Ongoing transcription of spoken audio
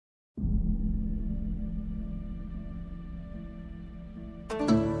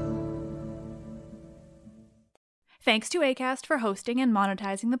Thanks to Acast for hosting and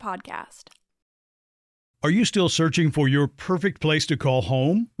monetizing the podcast. Are you still searching for your perfect place to call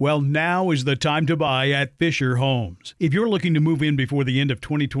home? Well, now is the time to buy at Fisher Homes. If you're looking to move in before the end of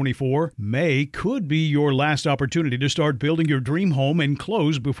 2024, May could be your last opportunity to start building your dream home and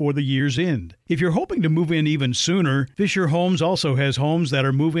close before the year's end. If you're hoping to move in even sooner, Fisher Homes also has homes that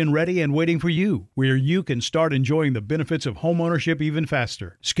are move-in ready and waiting for you, where you can start enjoying the benefits of homeownership even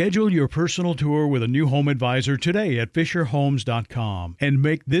faster. Schedule your personal tour with a new home advisor today at FisherHomes.com and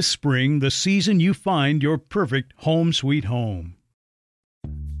make this spring the season you find your perfect home sweet home.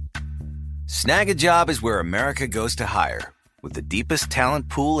 Snag a Job is where America goes to hire, with the deepest talent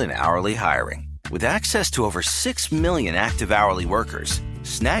pool in hourly hiring. With access to over 6 million active hourly workers,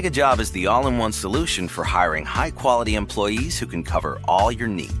 Snag a Job is the all-in-one solution for hiring high-quality employees who can cover all your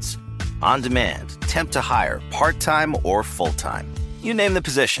needs. On demand, temp to hire, part-time or full-time. You name the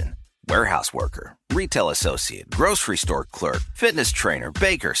position. Warehouse worker, retail associate, grocery store clerk, fitness trainer,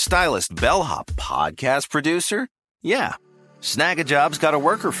 baker, stylist, bellhop, podcast producer? Yeah, Snag a Job's got a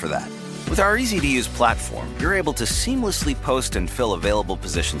worker for that. With our easy-to-use platform, you're able to seamlessly post and fill available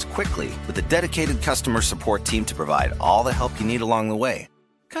positions quickly with a dedicated customer support team to provide all the help you need along the way.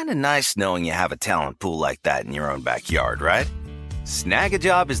 Kinda nice knowing you have a talent pool like that in your own backyard, right? Snag a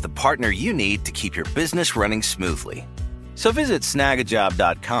Job is the partner you need to keep your business running smoothly. So visit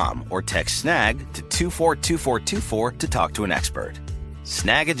snagajob.com or text snag to 242424 to talk to an expert.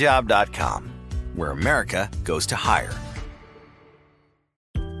 Snagajob.com, where America goes to hire.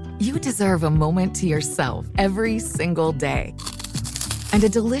 You deserve a moment to yourself every single day. And a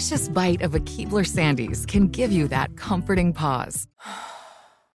delicious bite of a Keebler Sandies can give you that comforting pause.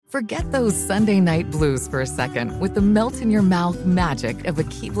 Forget those Sunday night blues for a second with the melt-in-your-mouth magic of a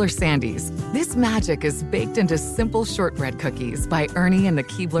Keebler Sandies. This magic is baked into simple shortbread cookies by Ernie and the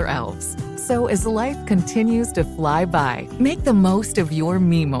Keebler Elves. So as life continues to fly by, make the most of your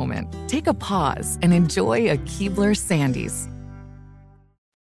me moment. Take a pause and enjoy a Keebler Sandies.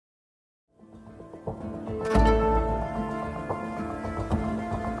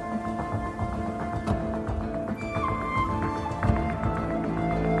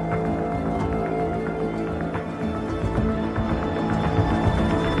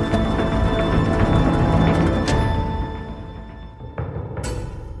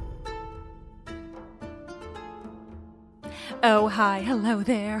 Oh, hi, hello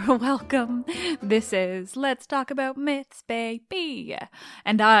there, welcome. This is Let's Talk About Myths, baby.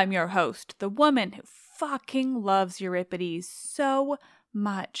 And I'm your host, the woman who fucking loves Euripides so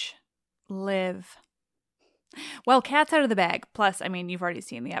much. Liv. Well, cat's out of the bag. Plus, I mean, you've already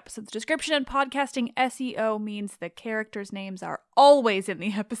seen the episode's description, and podcasting SEO means the characters' names are always in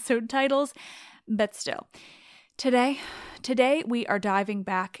the episode titles. But still, today we are diving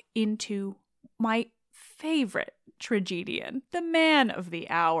back into my favorite tragedian, the man of the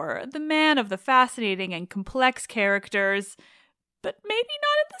hour, the man of the fascinating and complex characters, but maybe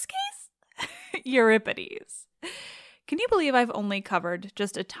not in this case, Euripides. Can you believe I've only covered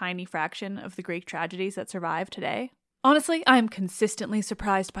just a tiny fraction of the Greek tragedies that survive today? Honestly, I'm consistently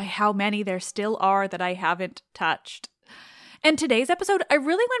surprised by how many there still are that I haven't touched. And today's episode, I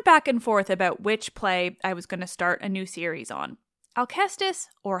really went back and forth about which play I was going to start a new series on. Alcestis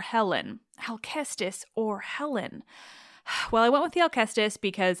or Helen? Alcestis or Helen? Well, I went with the Alcestis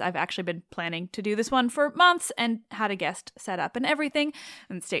because I've actually been planning to do this one for months and had a guest set up and everything.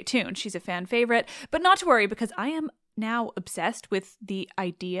 And stay tuned, she's a fan favorite. But not to worry, because I am now obsessed with the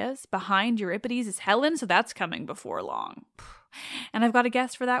ideas behind Euripides' Helen, so that's coming before long. And I've got a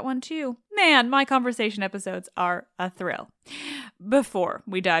guest for that one too. Man, my conversation episodes are a thrill. Before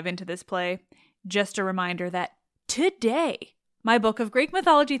we dive into this play, just a reminder that today, my book of Greek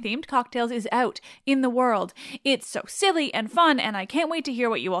mythology-themed cocktails is out in the world. It's so silly and fun, and I can't wait to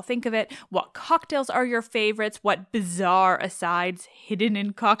hear what you all think of it. What cocktails are your favorites? What bizarre asides hidden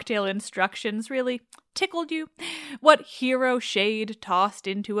in cocktail instructions really tickled you? What hero shade tossed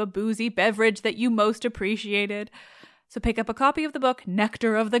into a boozy beverage that you most appreciated? So pick up a copy of the book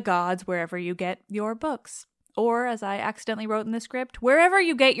Nectar of the Gods wherever you get your books. Or, as I accidentally wrote in the script, wherever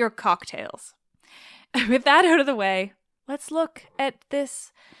you get your cocktails. With that out of the way, let's look at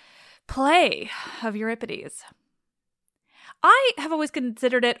this play of Euripides. I have always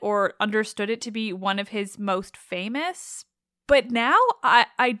considered it or understood it to be one of his most famous, but now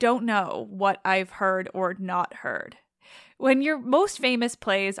I don't know what I've heard or not heard. When your most famous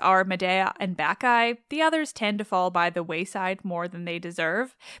plays are Medea and Bacchae, the others tend to fall by the wayside more than they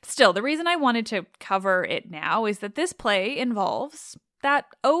deserve. Still, the reason I wanted to cover it now is that this play involves that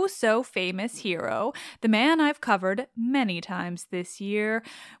oh-so-famous hero, the man I've covered many times this year,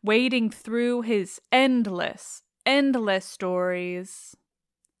 wading through his endless endless stories.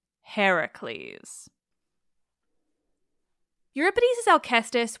 Heracles. Euripides'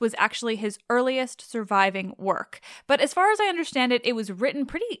 Alcestis was actually his earliest surviving work, but as far as I understand it, it was written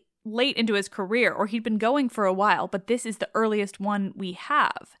pretty late into his career, or he'd been going for a while, but this is the earliest one we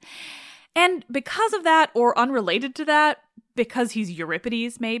have. And because of that, or unrelated to that, because he's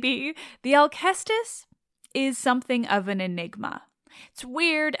Euripides maybe, the Alcestis is something of an enigma. It's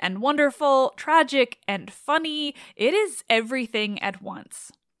weird and wonderful, tragic and funny. It is everything at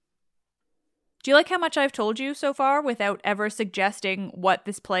once. Do you like how much I've told you so far without ever suggesting what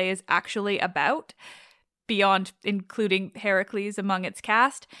this play is actually about? Beyond including Heracles among its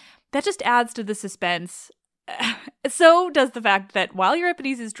cast? That just adds to the suspense. So does the fact that while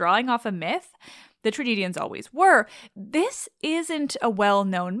Euripides is drawing off a myth, the Tragedians always were, this isn't a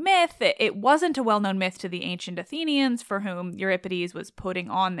well-known myth. It wasn't a well-known myth to the ancient Athenians for whom Euripides was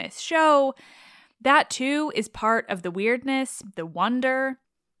putting on this show. That too is part of the weirdness, the wonder.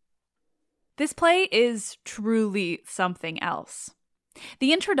 This play is truly something else.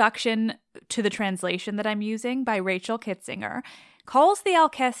 The introduction to the translation that I'm using by Rachel Kitzinger calls the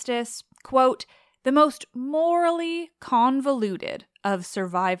Alcestis, quote, the most morally convoluted of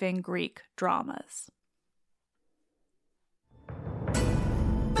surviving Greek dramas.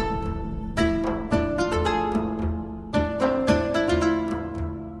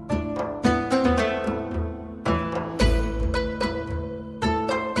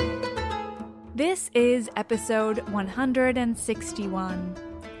 This is episode 161.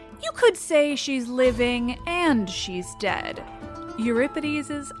 You could say she's living and she's dead.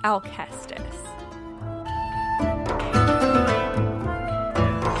 Euripides' Alcestis.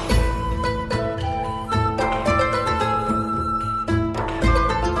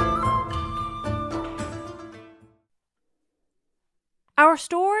 Our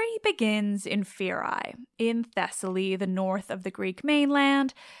story begins in Pherai, in Thessaly, the north of the Greek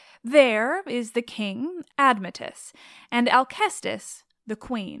mainland. There is the king, Admetus, and Alcestis, the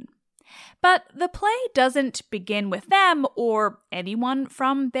queen. But the play doesn't begin with them or anyone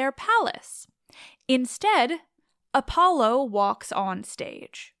from their palace. Instead, Apollo walks on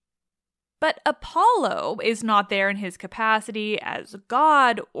stage. But Apollo is not there in his capacity as a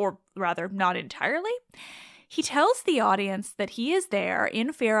god, or rather, not entirely. He tells the audience that he is there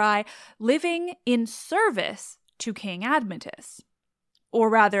in Pherai, living in service to King Admetus. Or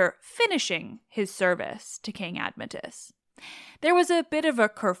rather, finishing his service to King Admetus. There was a bit of a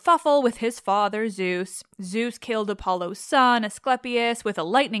kerfuffle with his father, Zeus. Zeus killed Apollo's son, Asclepius, with a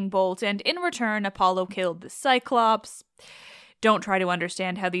lightning bolt, and in return, Apollo killed the Cyclops. Don't try to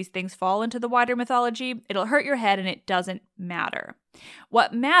understand how these things fall into the wider mythology. It'll hurt your head, and it doesn't matter.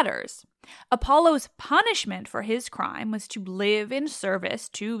 What matters, Apollo's punishment for his crime was to live in service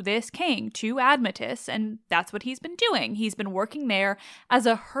to this king, to Admetus, and that's what he's been doing. He's been working there as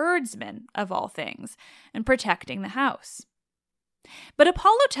a herdsman, of all things, and protecting the house. But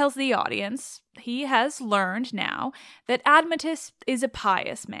Apollo tells the audience he has learned now that Admetus is a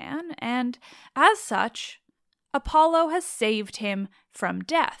pious man, and as such, Apollo has saved him from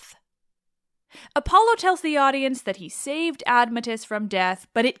death. Apollo tells the audience that he saved Admetus from death,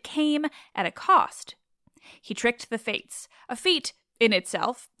 but it came at a cost. He tricked the fates, a feat in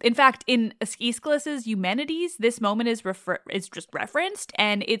itself. In fact, in Aeschylus's Eumenides, this moment is just referenced,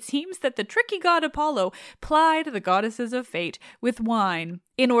 and it seems that the tricky god Apollo plied the goddesses of fate with wine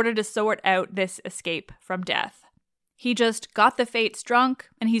in order to sort out this escape from death. He just got the fates drunk,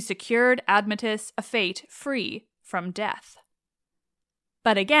 and he secured Admetus a fate free from death.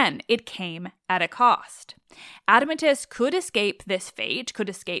 But again, it came at a cost. Admetus could escape this fate, could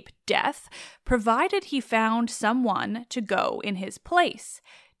escape death, provided he found someone to go in his place,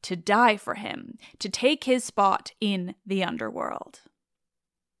 to die for him, to take his spot in the underworld.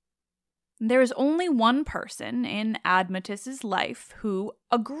 There is only one person in Admetus's life who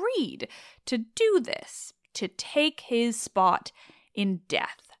agreed to do this, to take his spot in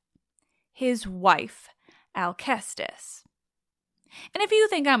death. His wife, Alcestis. And if you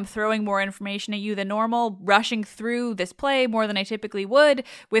think I'm throwing more information at you than normal, rushing through this play more than I typically would,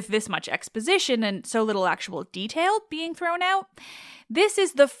 with this much exposition and so little actual detail being thrown out, this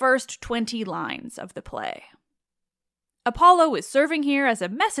is the first 20 lines of the play. Apollo is serving here as a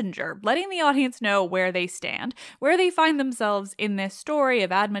messenger, letting the audience know where they stand, where they find themselves in this story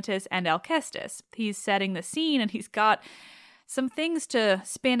of Admetus and Alcestis. He's setting the scene, and he's got some things to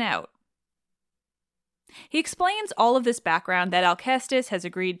spin out. He explains all of this background that Alcestis has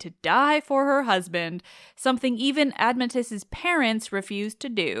agreed to die for her husband, something even Admetus's parents refused to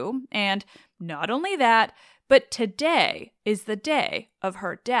do, and not only that, but today is the day of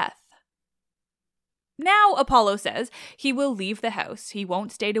her death. Now, Apollo says he will leave the house. He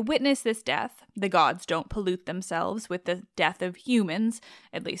won't stay to witness this death. The gods don't pollute themselves with the death of humans,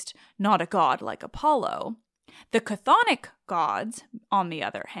 at least not a god like Apollo. The chthonic gods, on the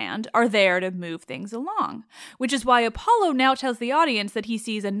other hand, are there to move things along, which is why Apollo now tells the audience that he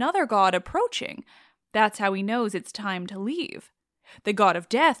sees another god approaching. That's how he knows it's time to leave. The god of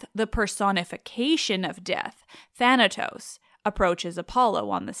death, the personification of death, Thanatos, approaches Apollo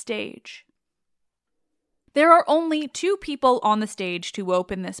on the stage. There are only 2 people on the stage to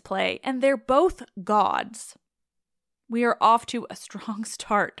open this play, and they're both gods. We are off to a strong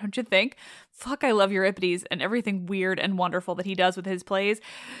start, don't you think? Fuck, I love Euripides and everything weird and wonderful that he does with his plays,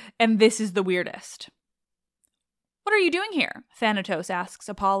 and this is the weirdest. "What are you doing here?" Thanatos asks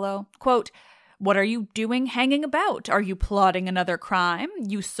Apollo. Quote, "What are you doing hanging about? Are you plotting another crime,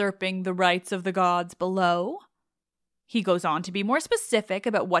 usurping the rights of the gods below?" He goes on to be more specific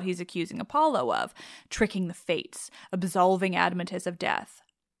about what he's accusing Apollo of: tricking the fates, absolving Admetus of death.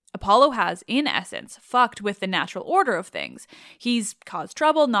 Apollo has, in essence, fucked with the natural order of things. He's caused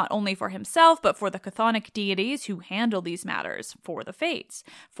trouble not only for himself, but for the chthonic deities who handle these matters, for the fates,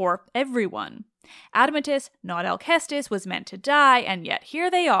 for everyone. Admetus, not Alcestis, was meant to die, and yet here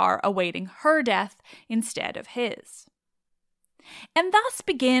they are, awaiting her death instead of his. And thus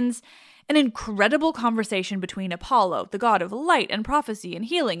begins an incredible conversation between Apollo, the god of light and prophecy and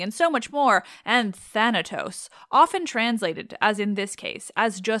healing and so much more, and Thanatos, often translated, as in this case,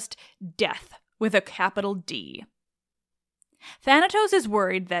 as just death with a capital D. Thanatos is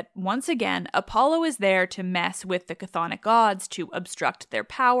worried that, once again, Apollo is there to mess with the chthonic gods, to obstruct their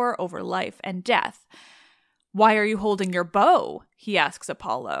power over life and death. "Why are you holding your bow?" he asks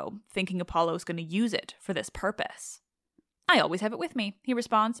Apollo, thinking Apollo's going to use it for this purpose. "I always have it with me," he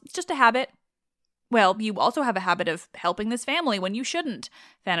responds. "It's just a habit." "Well, you also have a habit of helping this family when you shouldn't,"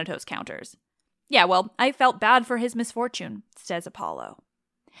 Thanatos counters. "Yeah, well, I felt bad for his misfortune," says Apollo.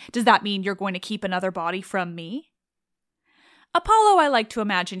 "Does that mean you're going to keep another body from me?" Apollo, I like to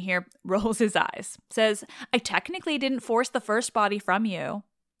imagine here, rolls his eyes, says, "I technically didn't force the first body from you."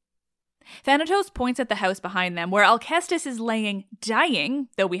 Thanatos points at the house behind them, where Alcestis is laying dying,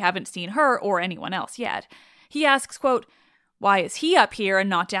 though we haven't seen her or anyone else yet. He asks, quote, "Why is he up here and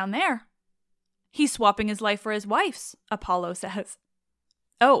not down there?" "He's swapping his life for his wife's," Apollo says.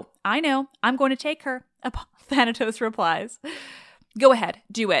 "Oh, I know. I'm going to take her," Thanatos replies. "Go ahead,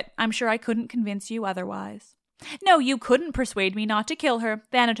 do it. I'm sure I couldn't convince you otherwise." "No, you couldn't persuade me not to kill her,"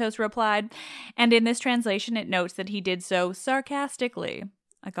 Thanatos replied, and in this translation it notes that he did so sarcastically.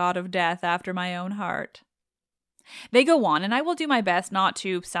 A god of death after my own heart. They go on, and I will do my best not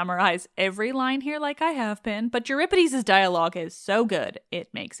to summarize every line here like I have been, but Euripides' dialogue is so good,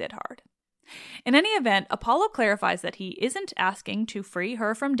 it makes it hard. In any event, Apollo clarifies that he isn't asking to free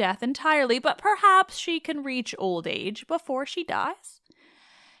her from death entirely, but perhaps she can reach old age before she dies.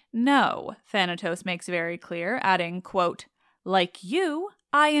 "No," Thanatos makes very clear, adding, quote, "Like you,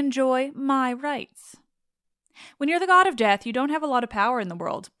 I enjoy my rights." When you're the god of death, you don't have a lot of power in the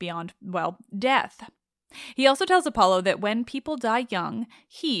world beyond, well, death. He also tells Apollo that when people die young,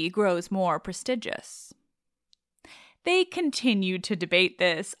 he grows more prestigious. They continue to debate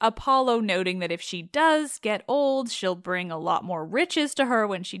this, Apollo noting that if she does get old, she'll bring a lot more riches to her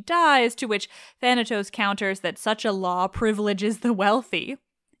when she dies, to which Thanatos counters that such a law privileges the wealthy.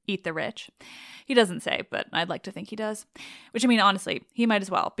 Eat the rich. He doesn't say, but I'd like to think he does. Which, I mean, honestly, he might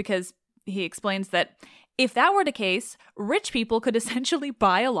as well, because he explains that if that were the case, rich people could essentially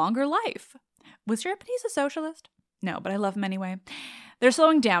buy a longer life. Was Euripides a socialist? No, but I love him anyway. They're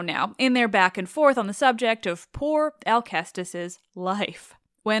slowing down now, in their back and forth on the subject of poor Alcestis' life,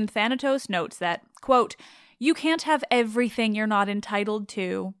 when Thanatos notes that, quote, "You can't have everything you're not entitled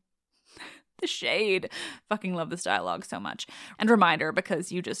to." The shade. Fucking love this dialogue so much. And reminder,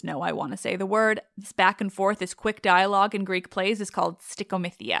 because you just know I want to say the word, this back and forth, this quick dialogue in Greek plays is called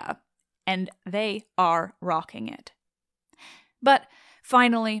stickomythia, and they are rocking it. But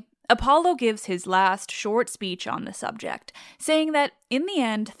finally, Apollo gives his last short speech on the subject, saying that in the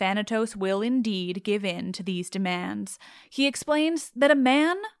end, Thanatos will indeed give in to these demands. He explains that a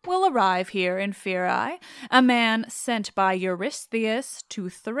man will arrive here in Phyrae, a man sent by Eurystheus to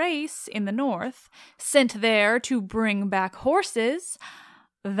Thrace in the north, sent there to bring back horses.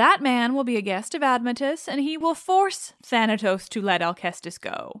 That man will be a guest of Admetus, and he will force Thanatos to let Alcestis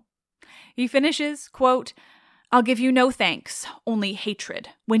go. He finishes, quote, "I'll give you no thanks, only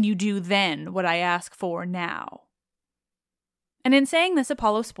hatred, when you do then what I ask for now." And in saying this,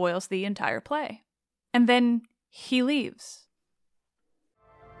 Apollo spoils the entire play. And then he leaves.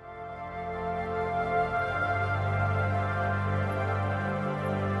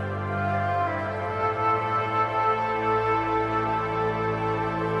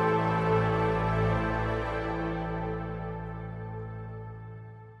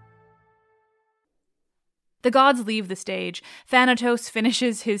 The gods leave the stage. Thanatos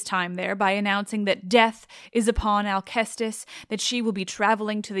finishes his time there by announcing that death is upon Alcestis, that she will be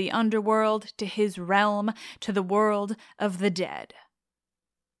traveling to the underworld, to his realm, to the world of the dead.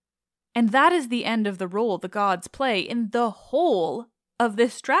 And that is the end of the role the gods play in the whole of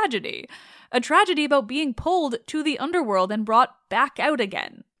this tragedy. A tragedy about being pulled to the underworld and brought back out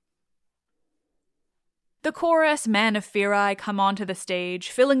again. The chorus, Men of Pherai, come onto the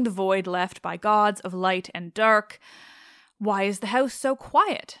stage, filling the void left by gods of light and dark. Why is the house so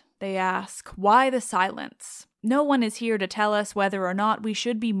quiet? They ask. Why the silence? No one is here to tell us whether or not we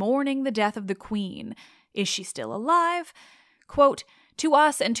should be mourning the death of the queen. Is she still alive? Quote, to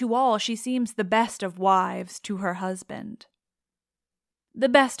us and to all she seems the best of wives to her husband. The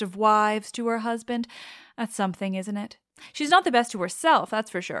best of wives to her husband? That's something, isn't it? She's not the best to herself,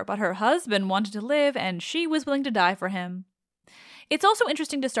 that's for sure, but her husband wanted to live and she was willing to die for him. It's also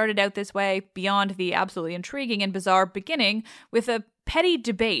interesting to start it out this way, beyond the absolutely intriguing and bizarre beginning, with a petty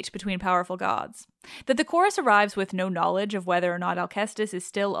debate between powerful gods. That the chorus arrives with no knowledge of whether or not Alcestis is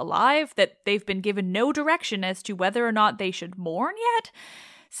still alive, that they've been given no direction as to whether or not they should mourn yet,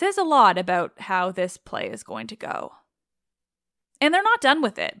 says a lot about how this play is going to go. And they're not done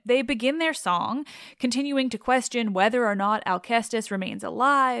with it. They begin their song, continuing to question whether or not Alcestis remains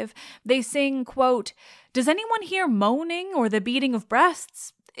alive. They sing, quote, does anyone hear moaning or the beating of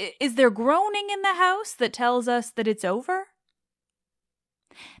breasts? Is there groaning in the house that tells us that it's over?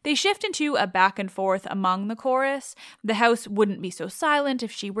 They shift into a back and forth among the chorus. The house wouldn't be so silent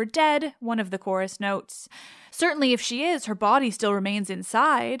if she were dead, one of the chorus notes. Certainly if she is, her body still remains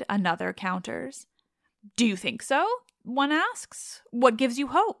inside, another counters. Do you think so? One asks. What gives you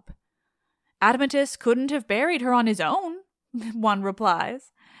hope? Admetus couldn't have buried her on his own, one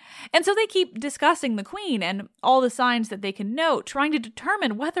replies. And so they keep discussing the queen and all the signs that they can note, trying to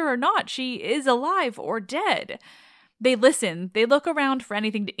determine whether or not she is alive or dead. They listen, they look around for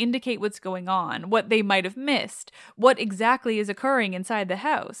anything to indicate what's going on, what they might have missed, what exactly is occurring inside the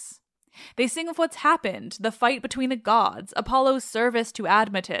house. They sing of what's happened, the fight between the gods, Apollo's service to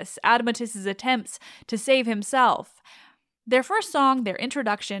Admetus, Admetus's attempts to save himself. Their first song, their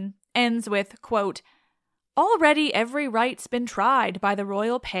introduction, ends with, quote, already every rite's been tried by the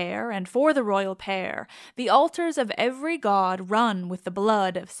royal pair and for the royal pair. The altars of every god run with the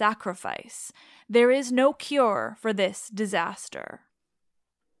blood of sacrifice. There is no cure for this disaster.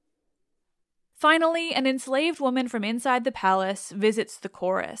 Finally, an enslaved woman from inside the palace visits the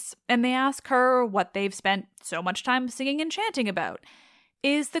chorus, and they ask her what they've spent so much time singing and chanting about.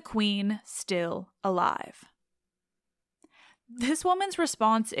 Is the queen still alive? This woman's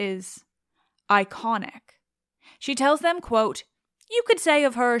response is iconic. She tells them, quote, you could say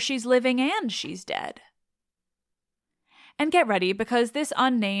of her she's living and she's dead. And get ready, because this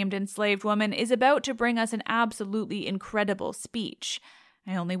unnamed enslaved woman is about to bring us an absolutely incredible speech.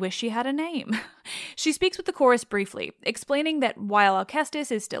 I only wish she had a name. She speaks with the chorus briefly, explaining that while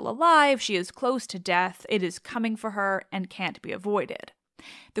Alcestis is still alive, she is close to death, it is coming for her, and can't be avoided.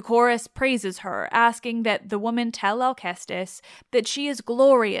 The chorus praises her, asking that the woman tell Alcestis that she is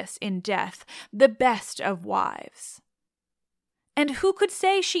glorious in death, the best of wives. And who could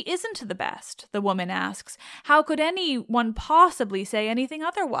say she isn't the best? The woman asks. How could anyone possibly say anything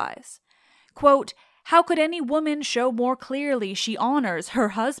otherwise? Quote, how could any woman show more clearly she honors her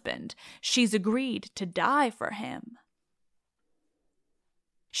husband? She's agreed to die for him.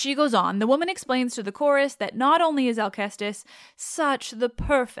 She goes on. The woman explains to the chorus that not only is Alcestis such the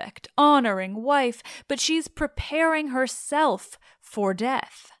perfect, honoring wife, but she's preparing herself for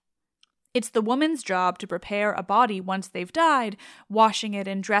death. It's the woman's job to prepare a body once they've died, washing it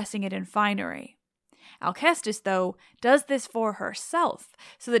and dressing it in finery. Alcestis, though, does this for herself,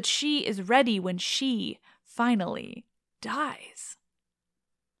 so that she is ready when she finally dies.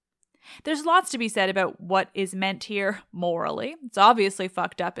 There's lots to be said about what is meant here morally. It's obviously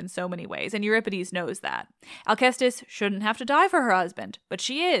fucked up in so many ways, and Euripides knows that. Alcestis shouldn't have to die for her husband, but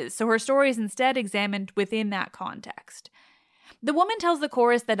she is, so her story is instead examined within that context. The woman tells the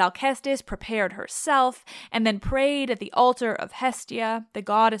chorus that Alcestis prepared herself and then prayed at the altar of Hestia, the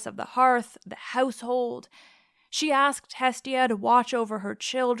goddess of the hearth, the household. She asked Hestia to watch over her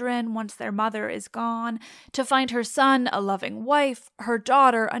children once their mother is gone, to find her son a loving wife, her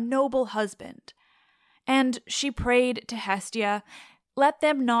daughter a noble husband. And she prayed to Hestia, let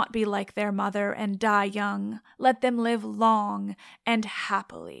them not be like their mother and die young, let them live long and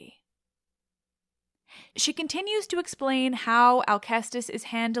happily. She continues to explain how Alcestis is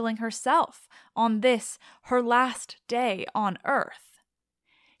handling herself on this, her last day on Earth.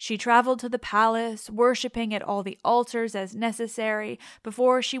 She traveled to the palace, worshipping at all the altars as necessary,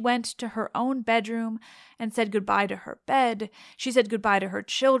 before she went to her own bedroom and said goodbye to her bed. She said goodbye to her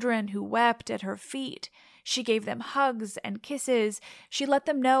children who wept at her feet. She gave them hugs and kisses. She let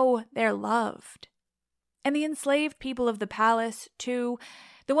them know they're loved. And the enslaved people of the palace, too.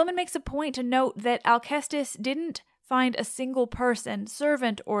 The woman makes a point to note that Alcestis didn't find a single person,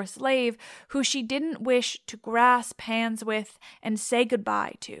 servant or slave, who she didn't wish to grasp hands with and say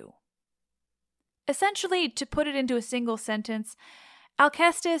goodbye to. Essentially, to put it into a single sentence,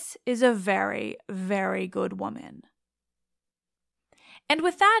 Alcestis is a very, very good woman. And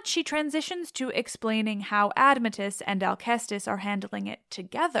with that, she transitions to explaining how Admetus and Alcestis are handling it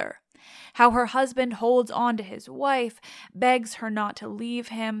together. How her husband holds on to his wife, begs her not to leave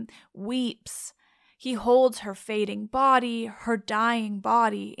him, weeps. He holds her fading body, her dying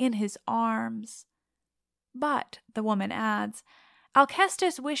body, in his arms. But, the woman adds,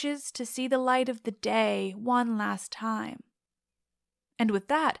 Alcestis wishes to see the light of the day one last time. And with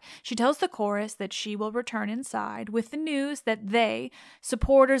that, she tells the chorus that she will return inside with the news that they,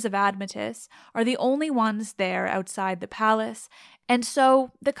 supporters of Admetus, are the only ones there outside the palace, and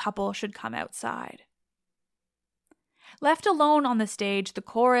so the couple should come outside. Left alone on the stage, the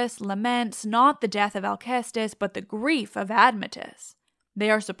chorus laments not the death of Alcestis, but the grief of Admetus. They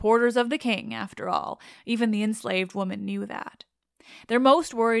are supporters of the king, after all. Even the enslaved woman knew that. They're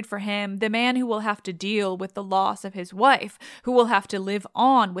most worried for him, the man who will have to deal with the loss of his wife, who will have to live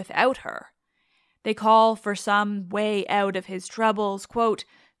on without her. They call for some way out of his troubles, quote,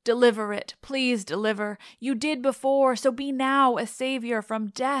 "Deliver it, please deliver. You did before, so be now a savior from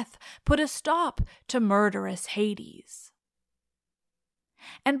death. Put a stop to murderous Hades."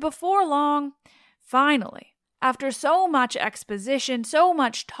 And before long, finally, after so much exposition, so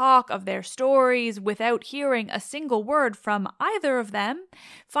much talk of their stories without hearing a single word from either of them,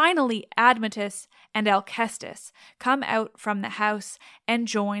 finally Admetus and Alcestis come out from the house and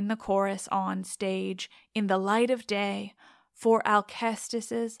join the chorus on stage in the light of day for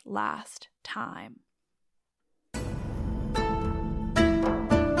Alcestis's last time.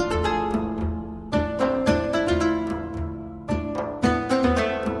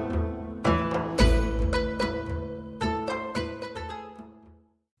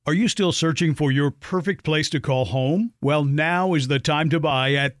 Are you still searching for your perfect place to call home? Well, now is the time to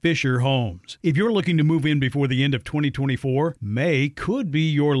buy at Fisher Homes. If you're looking to move in before the end of 2024, May could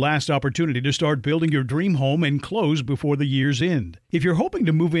be your last opportunity to start building your dream home and close before the year's end. If you're hoping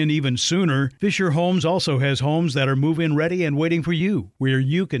to move in even sooner, Fisher Homes also has homes that are move-in ready and waiting for you, where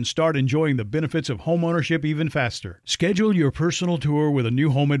you can start enjoying the benefits of homeownership even faster. Schedule your personal tour with a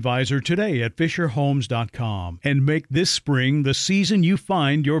new home advisor today at FisherHomes.com and make this spring the season you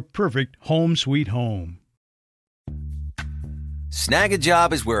find your perfect home sweet home. Snag a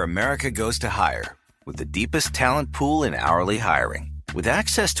Job is where America goes to hire, with the deepest talent pool in hourly hiring. With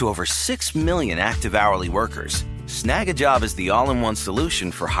access to over 6 million active hourly workers, Snag a Job is the all-in-one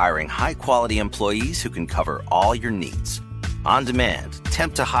solution for hiring high-quality employees who can cover all your needs. On demand,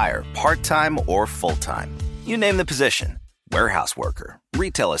 temp to hire, part-time or full-time. You name the position. Warehouse worker,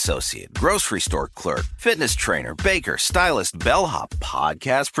 retail associate, grocery store clerk, fitness trainer, baker, stylist, bellhop,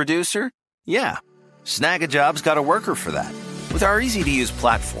 podcast producer. Yeah, Snag a Job's got a worker for that. With our easy-to-use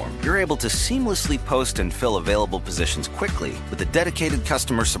platform, you're able to seamlessly post and fill available positions quickly with a dedicated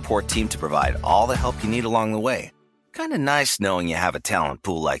customer support team to provide all the help you need along the way. Kind of nice knowing you have a talent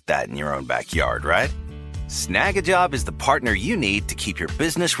pool like that in your own backyard, right? Snag a Job is the partner you need to keep your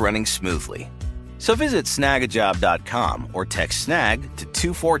business running smoothly. So visit snagajob.com or text SNAG to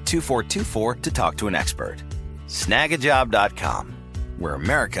 242424 to talk to an expert. Snagajob.com, where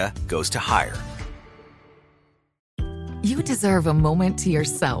America goes to hire. You deserve a moment to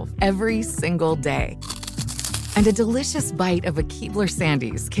yourself every single day. And a delicious bite of a Keebler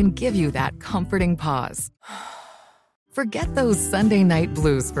Sandies can give you that comforting pause. Forget those Sunday night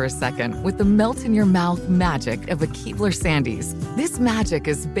blues for a second with the melt-in-your-mouth magic of a Keebler Sandies. This magic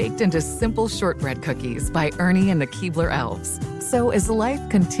is baked into simple shortbread cookies by Ernie and the Keebler Elves. So as life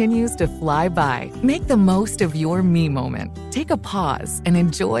continues to fly by, make the most of your me moment. Take a pause and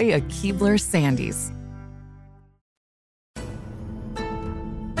enjoy a Keebler Sandies.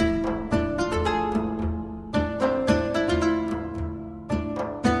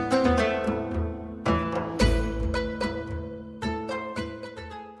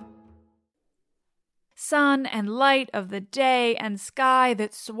 Sun and light of the day and sky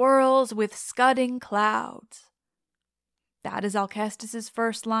that swirls with scudding clouds. That is Alcestis's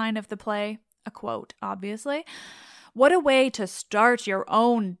first line of the play, a quote, obviously. What a way to start your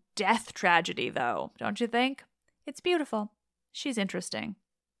own death tragedy, though, don't you think? It's beautiful. She's interesting.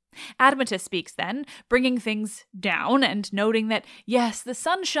 Admetus speaks then, bringing things down and noting that, yes, the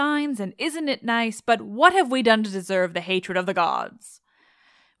sun shines and isn't it nice, but what have we done to deserve the hatred of the gods?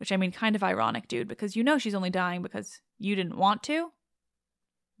 Which, I mean, kind of ironic, dude, because you know she's only dying because you didn't want to.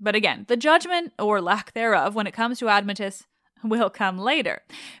 But again, the judgment, or lack thereof, when it comes to Admetus will come later.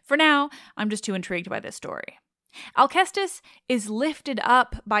 For now, I'm just too intrigued by this story. Alcestis is lifted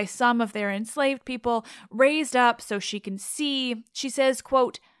up by some of their enslaved people, raised up so she can see. She says,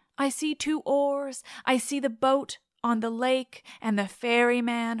 quote, "I see 2 oars, I see the boat on the lake, and the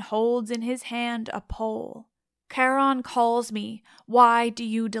ferryman holds in his hand a pole. Charon calls me, why do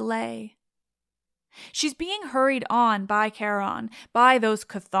you delay?" She's being hurried on by Charon, by those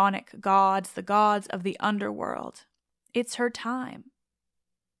chthonic gods, the gods of the underworld. It's her time.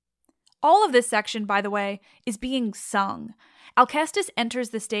 All of this section, by the way, is being sung. Alcestis enters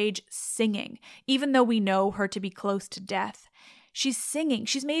the stage singing, even though we know her to be close to death. She's singing.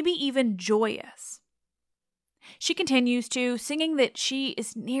 She's maybe even joyous. She continues to, singing that she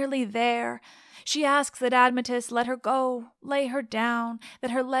is nearly there. She asks that Admetus let her go, lay her down,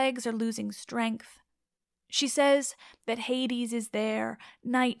 that her legs are losing strength. She says that Hades is there,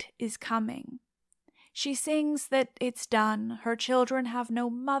 night is coming. She sings that it's done, her children have no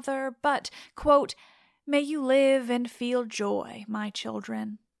mother, but, quote, "May you live and feel joy, my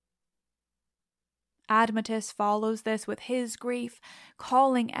children." Admetus follows this with his grief,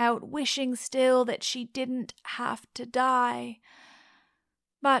 calling out, wishing still that she didn't have to die.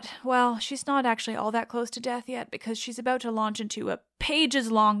 But, well, she's not actually all that close to death yet because she's about to launch into a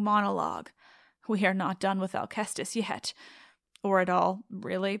pages-long monologue. We are not done with Alcestis yet. Or at all,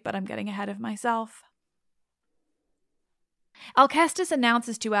 really, but I'm getting ahead of myself. Alcestis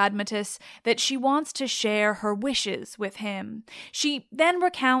announces to Admetus that she wants to share her wishes with him. She then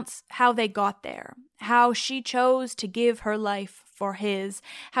recounts how they got there, how she chose to give her life for his,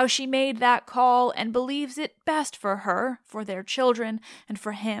 how she made that call and believes it best for her, for their children, and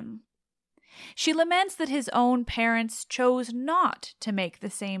for him. She laments that his own parents chose not to make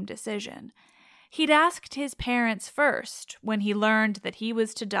the same decision. He'd asked his parents first when he learned that he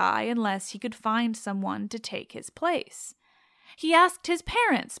was to die unless he could find someone to take his place. He asked his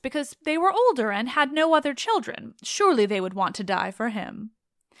parents because they were older and had no other children. Surely they would want to die for him.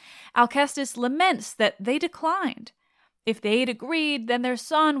 Alcestis laments that they declined. If they'd agreed, then their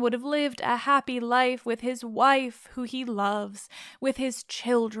son would have lived a happy life with his wife, who he loves, with his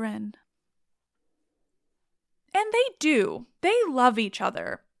children. And they do. They love each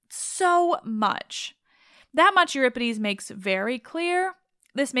other so much. That much Euripides makes very clear.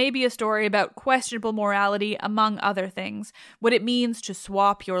 This may be a story about questionable morality, among other things, what it means to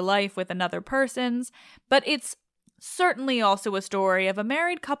swap your life with another person's, but it's certainly also a story of a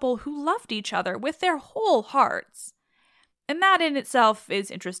married couple who loved each other with their whole hearts. And that in itself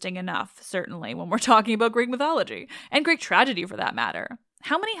is interesting enough, certainly, when we're talking about Greek mythology, and Greek tragedy for that matter.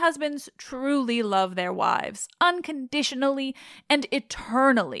 How many husbands truly love their wives, unconditionally and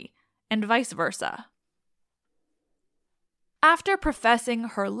eternally, and vice versa? After professing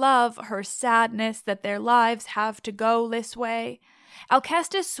her love, her sadness that their lives have to go this way,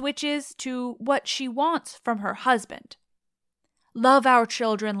 Alcestis switches to what she wants from her husband. "Love our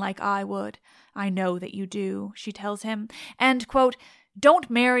children like I would. I know that you do," she tells him, and, quote, "Don't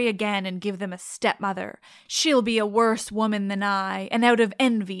marry again and give them a stepmother. She'll be a worse woman than I, and out of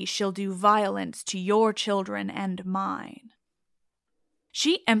envy she'll do violence to your children and mine."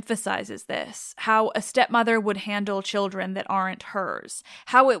 She emphasizes this, how a stepmother would handle children that aren't hers,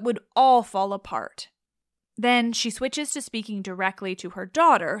 how it would all fall apart. Then she switches to speaking directly to her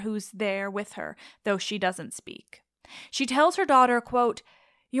daughter, who's there with her, though she doesn't speak. She tells her daughter, quote,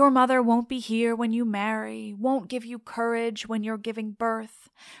 "Your mother won't be here when you marry, won't give you courage when you're giving birth,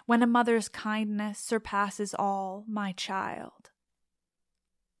 when a mother's kindness surpasses all, my child."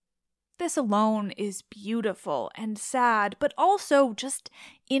 This alone is beautiful and sad, but also just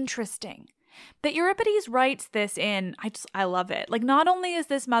interesting. That Euripides writes this in, I love it. Like, not only is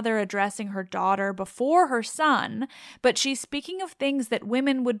this mother addressing her daughter before her son, but she's speaking of things that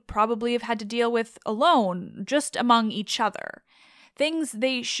women would probably have had to deal with alone, just among each other. Things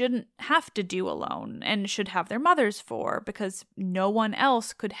they shouldn't have to do alone and should have their mothers for, because no one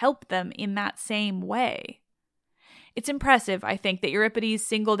else could help them in that same way. It's impressive, I think, that Euripides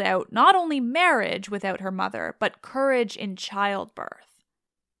singled out not only marriage without her mother, but courage in childbirth.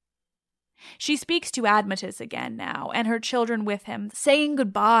 She speaks to Admetus again now, and her children with him, saying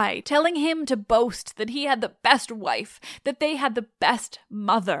goodbye, telling him to boast that he had the best wife, that they had the best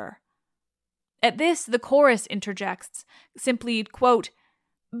mother. At this, the chorus interjects, simply, quote,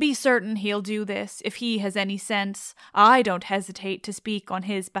 Be certain he'll do this if he has any sense. I don't hesitate to speak on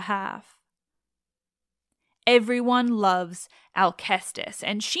his behalf. Everyone loves Alcestis,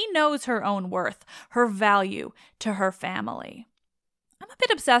 and she knows her own worth, her value to her family. I'm a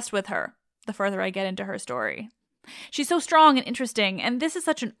bit obsessed with her, the further I get into her story. She's so strong and interesting, and this is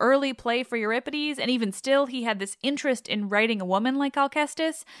such an early play for Euripides, and even still, he had this interest in writing a woman like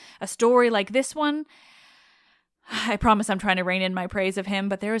Alcestis, a story like this one. I promise I'm trying to rein in my praise of him,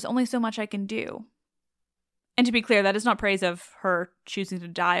 but there is only so much I can do. And to be clear, that is not praise of her choosing to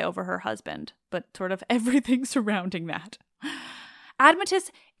die over her husband, but sort of everything surrounding that. Admetus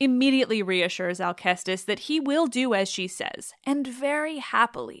immediately reassures Alcestis that he will do as she says, and very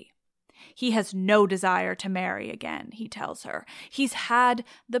happily. He has no desire to marry again, he tells her. He's had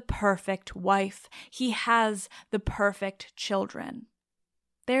the perfect wife. He has the perfect children.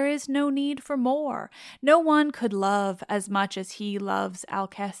 There is no need for more. No one could love as much as he loves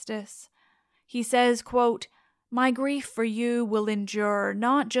Alcestis. He says, quote, "My grief for you will endure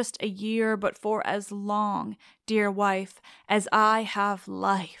not just a year, but for as long, dear wife, as I have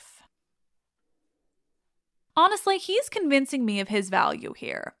life." Honestly, he's convincing me of his value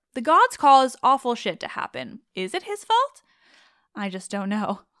here. The gods cause awful shit to happen. Is it his fault? I just don't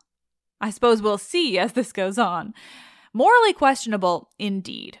know. I suppose we'll see as this goes on. Morally questionable,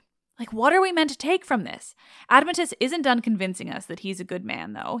 indeed. Like, what are we meant to take from this? Admetus isn't done convincing us that he's a good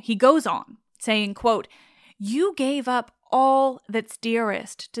man, though. He goes on, saying, quote, "You gave up all that's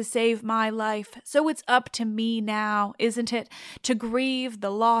dearest to save my life, so it's up to me now, isn't it, to grieve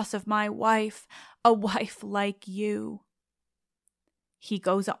the loss of my wife, a wife like you." He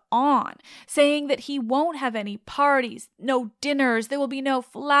goes on, saying that he won't have any parties, no dinners, there will be no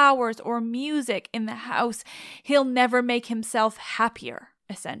flowers or music in the house. He'll never make himself happier,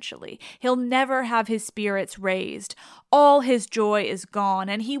 essentially. He'll never have his spirits raised. All his joy is gone,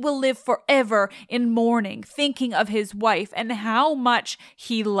 and he will live forever in mourning, thinking of his wife and how much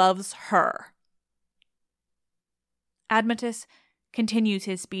he loves her. Admetus continues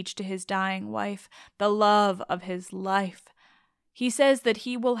his speech to his dying wife, the love of his life. He says that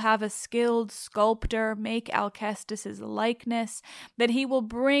he will have a skilled sculptor make Alcestis' likeness, that he will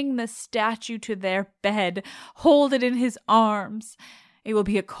bring the statue to their bed, hold it in his arms. It will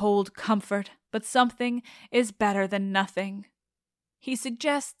be a cold comfort, but something is better than nothing. He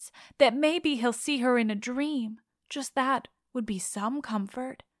suggests that maybe he'll see her in a dream. Just that would be some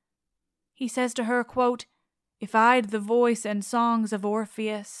comfort. He says to her, quote, "If I'd the voice and songs of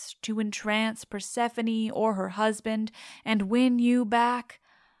Orpheus to entrance Persephone or her husband and win you back,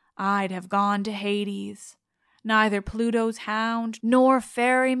 I'd have gone to Hades. Neither Pluto's hound nor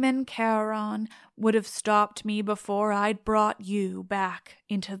ferryman Charon would have stopped me before I'd brought you back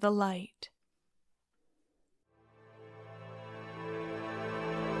into the light."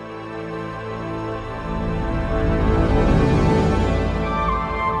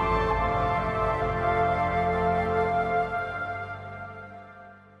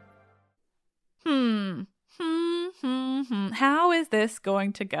 How is this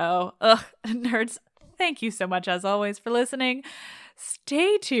going to go? Ugh, nerds, thank you so much as always for listening.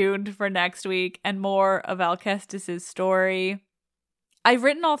 Stay tuned for next week and more of Alcestis' story. I've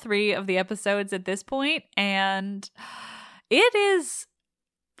written all 3 of the episodes at this point, and it is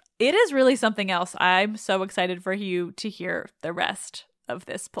really something else. I'm so excited for you to hear the rest of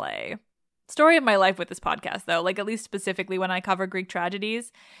this play. Story of my life with this podcast, though, like at least specifically when I cover Greek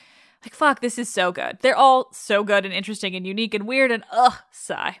tragedies. Like, fuck, this is so good. They're all so good and interesting and unique and weird and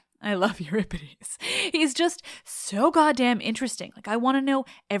sigh. I love Euripides. He's just so goddamn interesting. Like, I want to know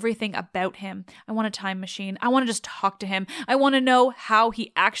everything about him. I want a time machine. I want to just talk to him. I want to know how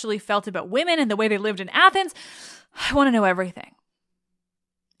he actually felt about women and the way they lived in Athens. I want to know everything.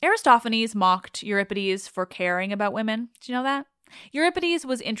 Aristophanes mocked Euripides for caring about women. Did you know that? Euripides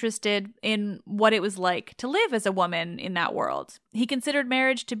was interested in what it was like to live as a woman in that world. He considered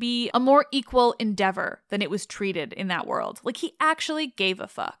marriage to be a more equal endeavor than it was treated in that world. Like, he actually gave a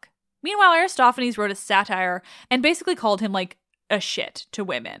fuck. Meanwhile, Aristophanes wrote a satire and basically called him like a shit to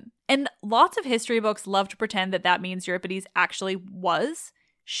women. And lots of history books love to pretend that that means Euripides actually was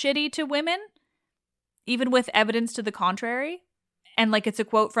shitty to women, even with evidence to the contrary. And like, it's a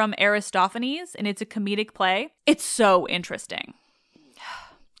quote from Aristophanes and it's a comedic play. It's so interesting.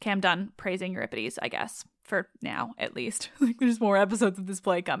 Okay, I'm done praising Euripides, I guess. For now, at least. There's more episodes of this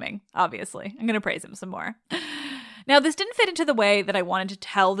play coming, obviously. I'm going to praise him some more. Now, this didn't fit into the way that I wanted to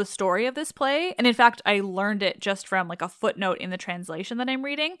tell the story of this play. And in fact, I learned it just from like a footnote in the translation that I'm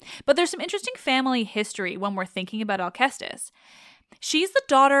reading. But there's some interesting family history when we're thinking about Alcestis. She's the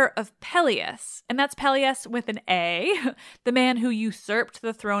daughter of Peleus, and that's Peleus with an A, the man who usurped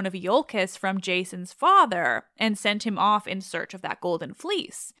the throne of Iolcus from Jason's father and sent him off in search of that golden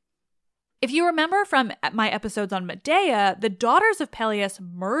fleece. If you remember from my episodes on Medea, the daughters of Peleus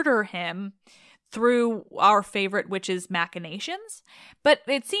murder him through our favorite witch's machinations. But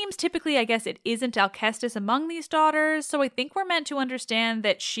it seems typically, I guess, it isn't Alcestis among these daughters, so I think we're meant to understand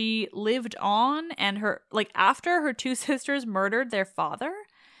that she lived on and after her two sisters murdered their father.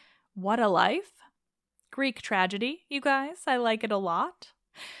 What a life. Greek tragedy, you guys. I like it a lot.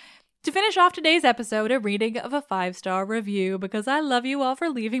 To finish off today's episode, a reading of a 5-star review, because I love you all for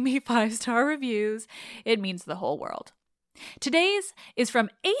leaving me 5-star reviews. It means the whole world. Today's is from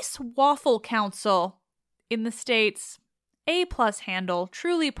Ace Waffle Council in the States. A+ handle,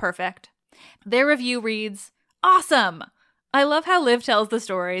 truly perfect. Their review reads, "Awesome! I love how Liv tells the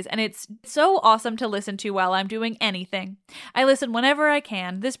stories, and it's so awesome to listen to while I'm doing anything. I listen whenever I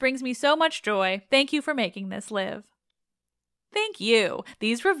can. This brings me so much joy. Thank you for making this, Liv." Thank you.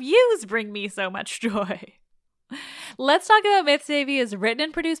 These reviews bring me so much joy. Let's Talk About Myths Baby is written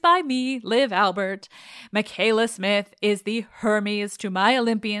and produced by me, Liv Albert. Michaela Smith is the Hermes to my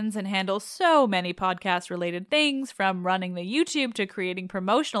Olympians and handles so many podcast-related things, from running the YouTube to creating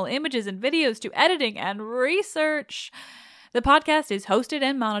promotional images and videos to editing and research. The podcast is hosted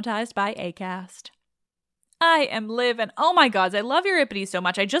and monetized by Acast. I am Liv, and oh my gods, I love Euripides so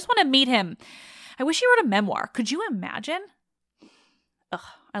much. I just want to meet him. I wish he wrote a memoir. Could you imagine? Ugh,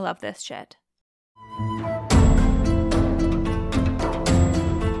 I love this shit.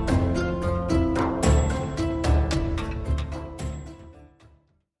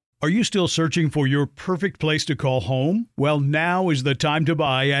 Are you still searching for your perfect place to call home? Well, now is the time to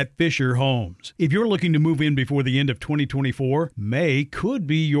buy at Fisher Homes. If you're looking to move in before the end of 2024, May could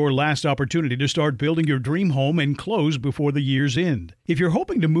be your last opportunity to start building your dream home and close before the year's end. If you're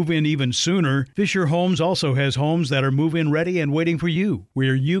hoping to move in even sooner, Fisher Homes also has homes that are move-in ready and waiting for you,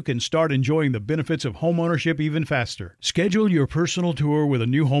 where you can start enjoying the benefits of homeownership even faster. Schedule your personal tour with a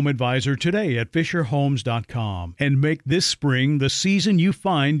new home advisor today at FisherHomes.com and make this spring the season you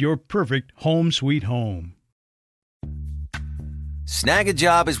find your perfect home sweet home. Snag a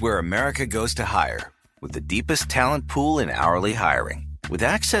Job is where America goes to hire, with the deepest talent pool in hourly hiring. With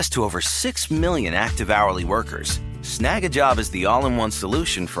access to over 6 million active hourly workers, Snag a Job is the all-in-one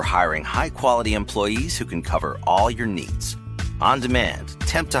solution for hiring high-quality employees who can cover all your needs. On demand,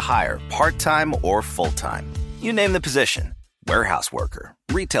 temp to hire, part-time or full-time. You name the position. Warehouse worker,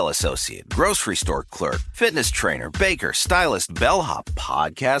 retail associate, grocery store clerk, fitness trainer, baker, stylist, bellhop,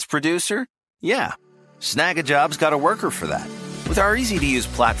 podcast producer. Yeah, Snag a Job's got a worker for that. With our easy-to-use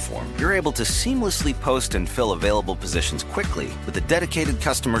platform, you're able to seamlessly post and fill available positions quickly with a dedicated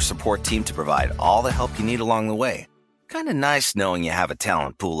customer support team to provide all the help you need along the way. Kind of nice knowing you have a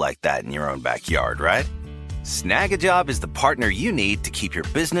talent pool like that in your own backyard, right? Snag a Job is the partner you need to keep your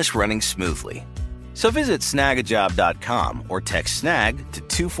business running smoothly. So visit snagajob.com or text SNAG to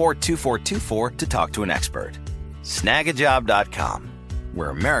 242424 to talk to an expert. Snagajob.com, where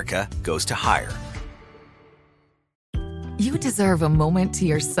America goes to hire. You deserve a moment to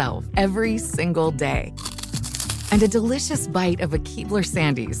yourself every single day. And a delicious bite of a Keebler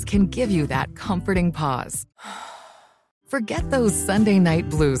Sandies can give you that comforting pause. Forget those Sunday night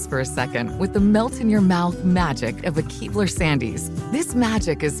blues for a second with the melt-in-your-mouth magic of a Keebler Sandies. This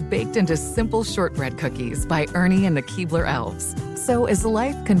magic is baked into simple shortbread cookies by Ernie and the Keebler Elves. So as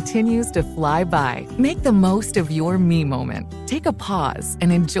life continues to fly by, make the most of your me moment. Take a pause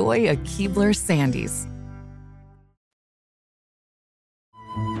and enjoy a Keebler Sandies.